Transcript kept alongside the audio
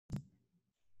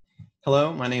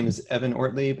Hello, my name is Evan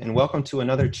Ortlieb, and welcome to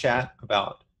another chat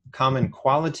about common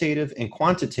qualitative and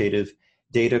quantitative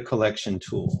data collection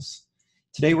tools.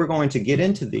 Today we're going to get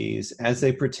into these as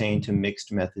they pertain to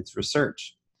mixed methods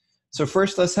research. So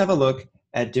first, let's have a look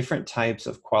at different types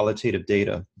of qualitative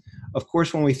data. Of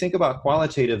course, when we think about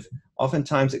qualitative,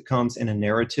 oftentimes it comes in a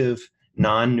narrative,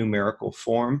 non-numerical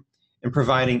form, and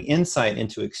providing insight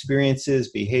into experiences,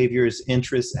 behaviors,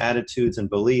 interests, attitudes, and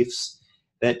beliefs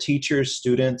that teachers,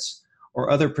 students, or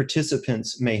other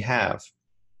participants may have.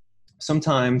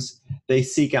 Sometimes they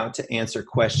seek out to answer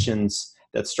questions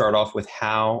that start off with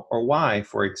how or why,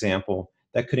 for example.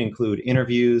 That could include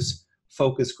interviews,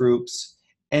 focus groups,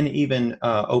 and even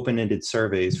open-ended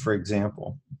surveys, for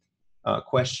example,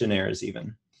 questionnaires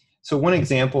even. So one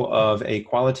example of a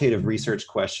qualitative research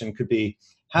question could be,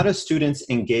 how do students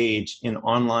engage in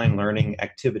online learning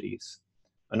activities?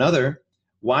 Another,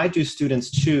 why do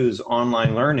students choose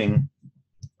online learning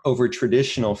over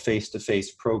traditional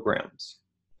face-to-face programs?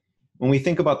 When we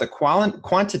think about the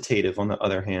quantitative, on the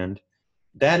other hand,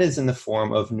 that is in the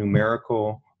form of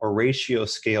numerical or ratio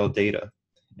scale data,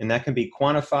 and that can be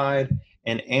quantified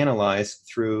and analyzed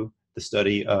through the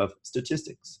study of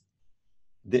statistics.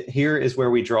 Here is where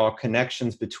we draw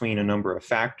connections between a number of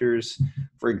factors.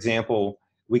 For example,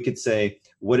 we could say,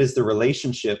 what is the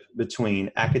relationship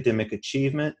between academic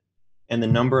achievement and the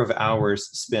number of hours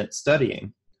spent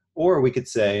studying? Or we could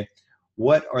say,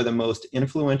 what are the most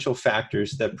influential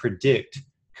factors that predict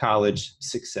college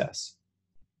success?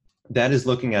 That is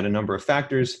looking at a number of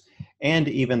factors and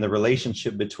even the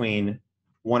relationship between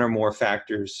one or more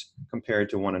factors compared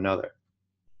to one another.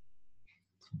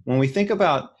 When we think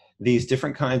about these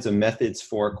different kinds of methods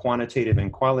for quantitative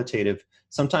and qualitative,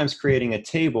 sometimes creating a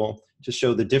table to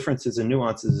show the differences and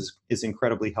nuances is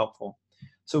incredibly helpful.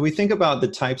 So we think about the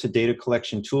types of data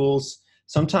collection tools.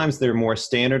 Sometimes they're more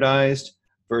standardized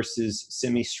versus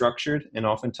semi-structured, and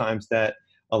oftentimes that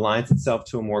aligns itself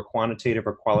to a more quantitative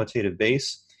or qualitative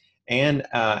base, and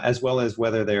as well as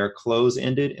whether they are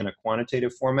close-ended in a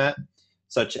quantitative format,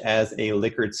 such as a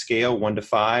Likert scale, 1 to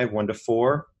 5, 1 to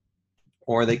 4,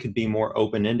 or they could be more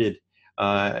open-ended,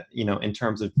 in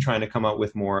terms of trying to come up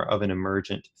with more of an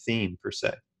emergent theme per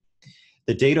se.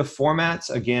 The data formats,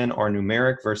 again, are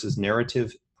numeric versus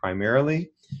narrative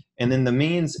primarily. And then the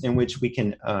means in which we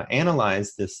can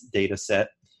analyze this data set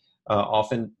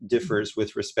often differs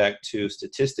with respect to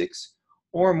statistics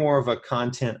or more of a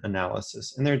content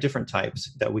analysis. And there are different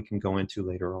types that we can go into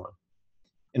later on.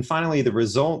 And finally, the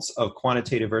results of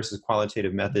quantitative versus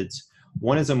qualitative methods.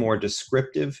 One is a more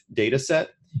descriptive data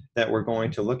set that we're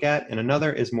going to look at, and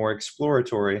another is more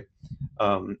exploratory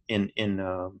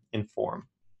in form.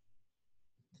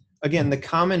 Again, the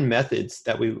common methods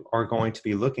that we are going to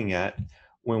be looking at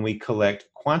when we collect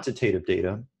quantitative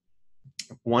data,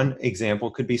 one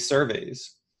example could be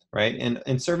surveys, right?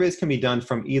 And surveys can be done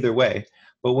from either way,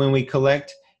 but when we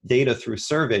collect data through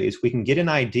surveys, we can get an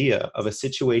idea of a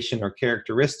situation or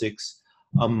characteristics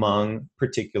among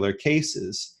particular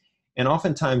cases. And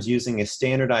oftentimes using a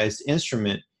standardized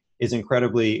instrument is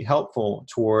incredibly helpful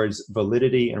towards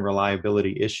validity and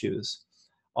reliability issues.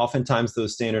 Oftentimes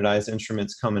those standardized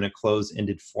instruments come in a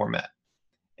closed-ended format,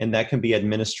 and that can be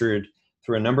administered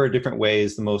through a number of different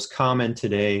ways. The most common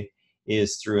today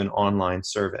is through an online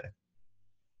survey.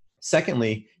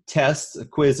 Secondly, tests,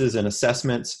 quizzes, and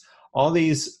assessments. All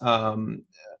these,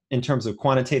 in terms of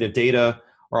quantitative data,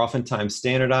 are oftentimes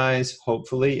standardized,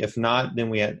 hopefully. If not, then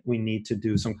we need to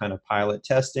do some kind of pilot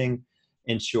testing,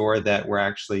 ensure that we're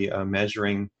actually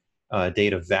measuring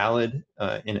data valid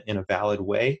in a valid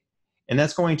way. And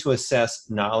that's going to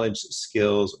assess knowledge,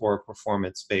 skills, or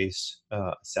performance-based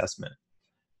assessment.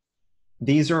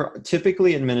 These are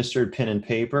typically administered pen and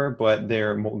paper, but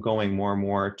they're going more and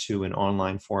more to an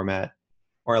online format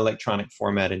or electronic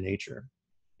format in nature.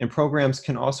 And programs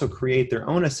can also create their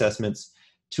own assessments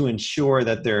to ensure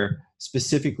that they're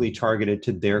specifically targeted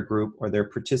to their group or their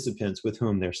participants with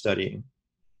whom they're studying.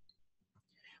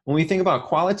 When we think about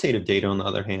qualitative data, on the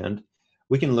other hand,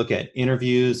 we can look at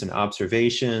interviews and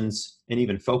observations and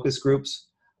even focus groups.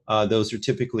 Those are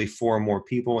typically 4 or more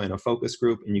people in a focus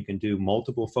group, and you can do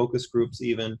multiple focus groups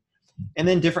even. And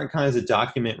then different kinds of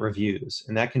document reviews,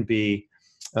 and that can be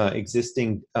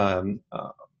existing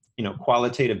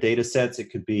qualitative data sets. It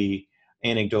could be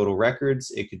anecdotal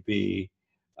records. It could be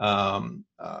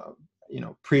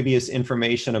previous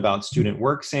information about student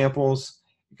work samples.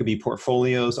 It could be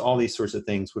portfolios. All these sorts of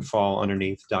things would fall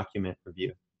underneath document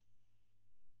review.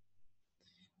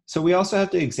 So we also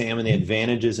have to examine the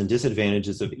advantages and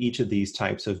disadvantages of each of these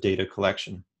types of data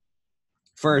collection.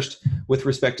 First, with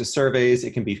respect to surveys,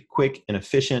 it can be quick and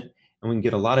efficient, and we can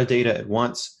get a lot of data at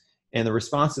once. and the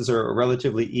responses are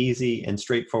relatively easy and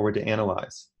straightforward to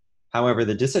analyze. However,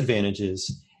 the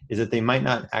disadvantages is that they might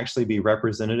not actually be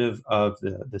representative of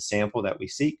the sample that we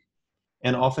seek,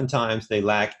 and oftentimes they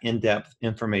lack in-depth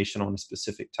information on a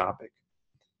specific topic.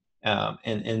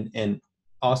 And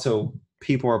also,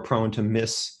 people are prone to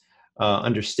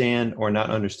misunderstand or not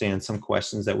understand some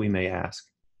questions that we may ask.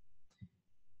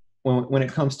 When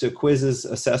it comes to quizzes,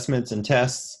 assessments, and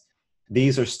tests,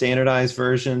 these are standardized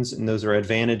versions, and those are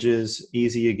advantages,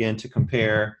 easy again to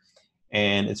compare,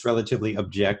 and it's relatively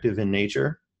objective in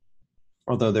nature,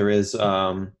 although there is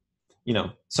some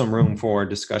room for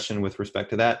discussion with respect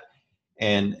to that.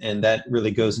 And that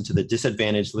really goes into the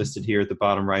disadvantage listed here at the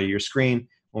bottom right of your screen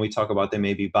when we talk about they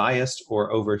may be biased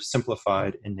or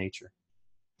oversimplified in nature.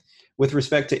 With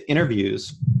respect to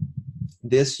interviews,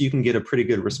 you can get a pretty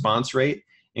good response rate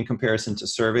in comparison to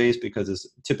surveys because it's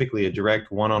typically a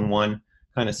direct one-on-one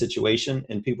kind of situation,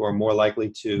 and people are more likely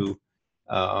to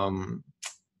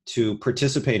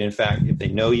participate, in fact, if they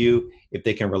know you, if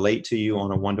they can relate to you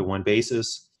on a one-to-one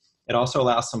basis. It also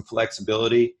allows some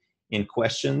flexibility in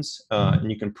questions, and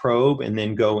you can probe and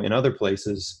then go in other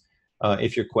places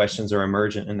if your questions are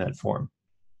emergent in that form.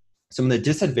 Some of the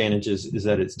disadvantages is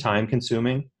that it's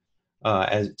time-consuming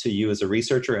to you as a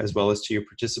researcher as well as to your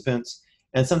participants.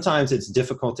 And sometimes it's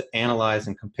difficult to analyze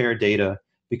and compare data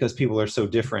because people are so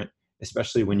different,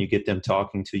 especially when you get them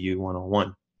talking to you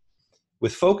one-on-one.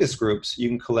 With focus groups, you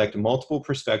can collect multiple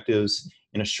perspectives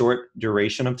in a short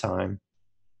duration of time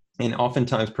and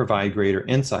oftentimes provide greater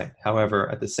insight.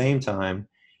 However, at the same time,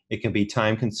 it can be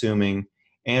time-consuming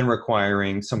and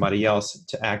requiring somebody else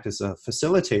to act as a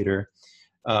facilitator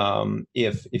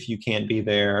if you can't be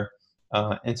there.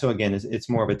 And so again, it's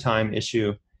more of a time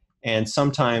issue. And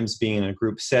sometimes being in a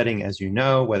group setting, as you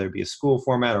know, whether it be a school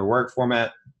format or work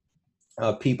format,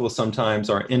 people sometimes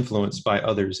are influenced by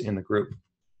others in the group.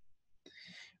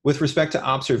 With respect to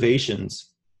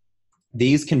observations,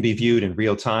 these can be viewed in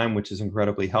real time, which is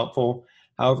incredibly helpful.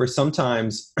 However,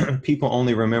 sometimes people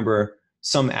only remember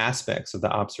some aspects of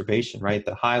the observation, right?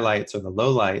 The highlights or the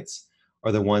lowlights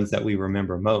are the ones that we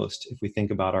remember most if we think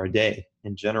about our day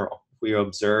in general. If we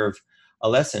observe a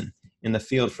lesson in the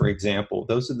field, for example,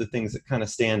 those are the things that kind of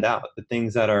stand out. The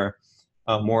things that are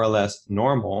more or less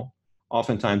normal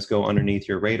oftentimes go underneath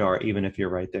your radar, even if you're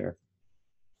right there.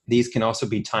 These can also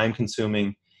be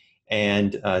time-consuming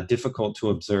and difficult to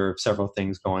observe several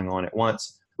things going on at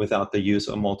once without the use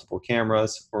of multiple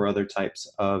cameras or other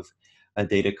types of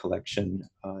data collection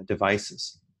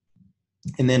devices.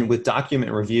 And then with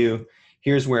document review,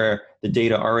 here's where the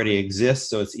data already exists,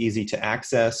 so it's easy to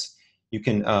access. You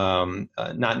can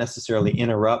not necessarily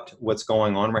interrupt what's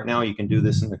going on right now. You can do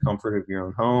this in the comfort of your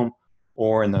own home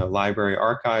or in the library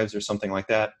archives or something like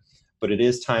that. But it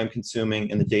is time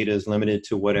consuming and the data is limited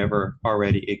to whatever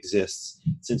already exists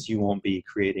since you won't be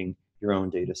creating your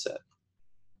own data set.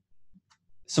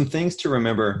 Some things to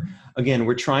remember, again,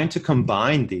 we're trying to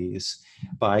combine these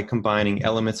by combining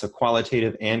elements of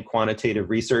qualitative and quantitative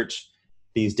research.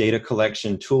 These data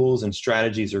collection tools and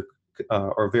strategies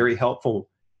are very helpful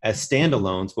as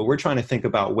standalones, but we're trying to think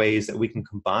about ways that we can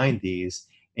combine these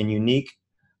in unique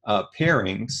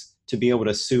pairings to be able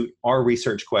to suit our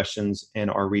research questions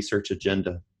and our research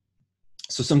agenda.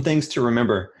 So some things to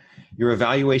remember: your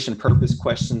evaluation purpose,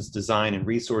 questions, design, and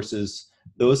resources.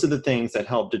 Those are the things that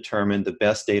help determine the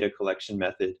best data collection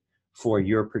method for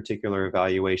your particular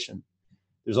evaluation.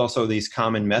 There's also these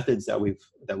common methods that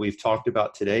we've talked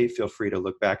about today. Feel free to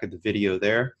look back at the video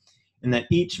there. And that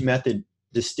each method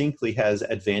distinctly has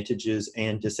advantages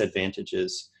and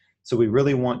disadvantages. So we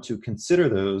really want to consider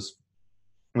those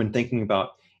when thinking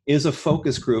about, is a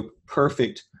focus group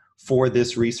perfect for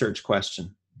this research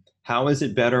question? How is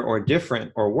it better or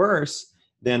different or worse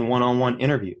than one-on-one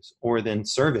interviews or than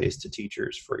surveys to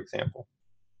teachers, for example?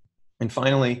 And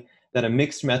finally, that a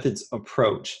mixed methods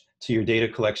approach to your data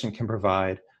collection can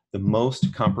provide the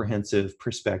most comprehensive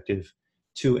perspective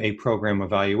to a program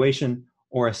evaluation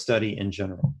or a study in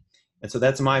general. And so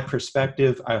that's my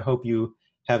perspective. I hope you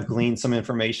have gleaned some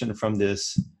information from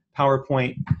this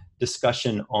PowerPoint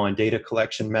discussion on data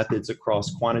collection methods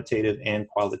across quantitative and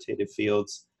qualitative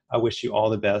fields. I wish you all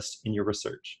the best in your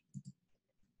research.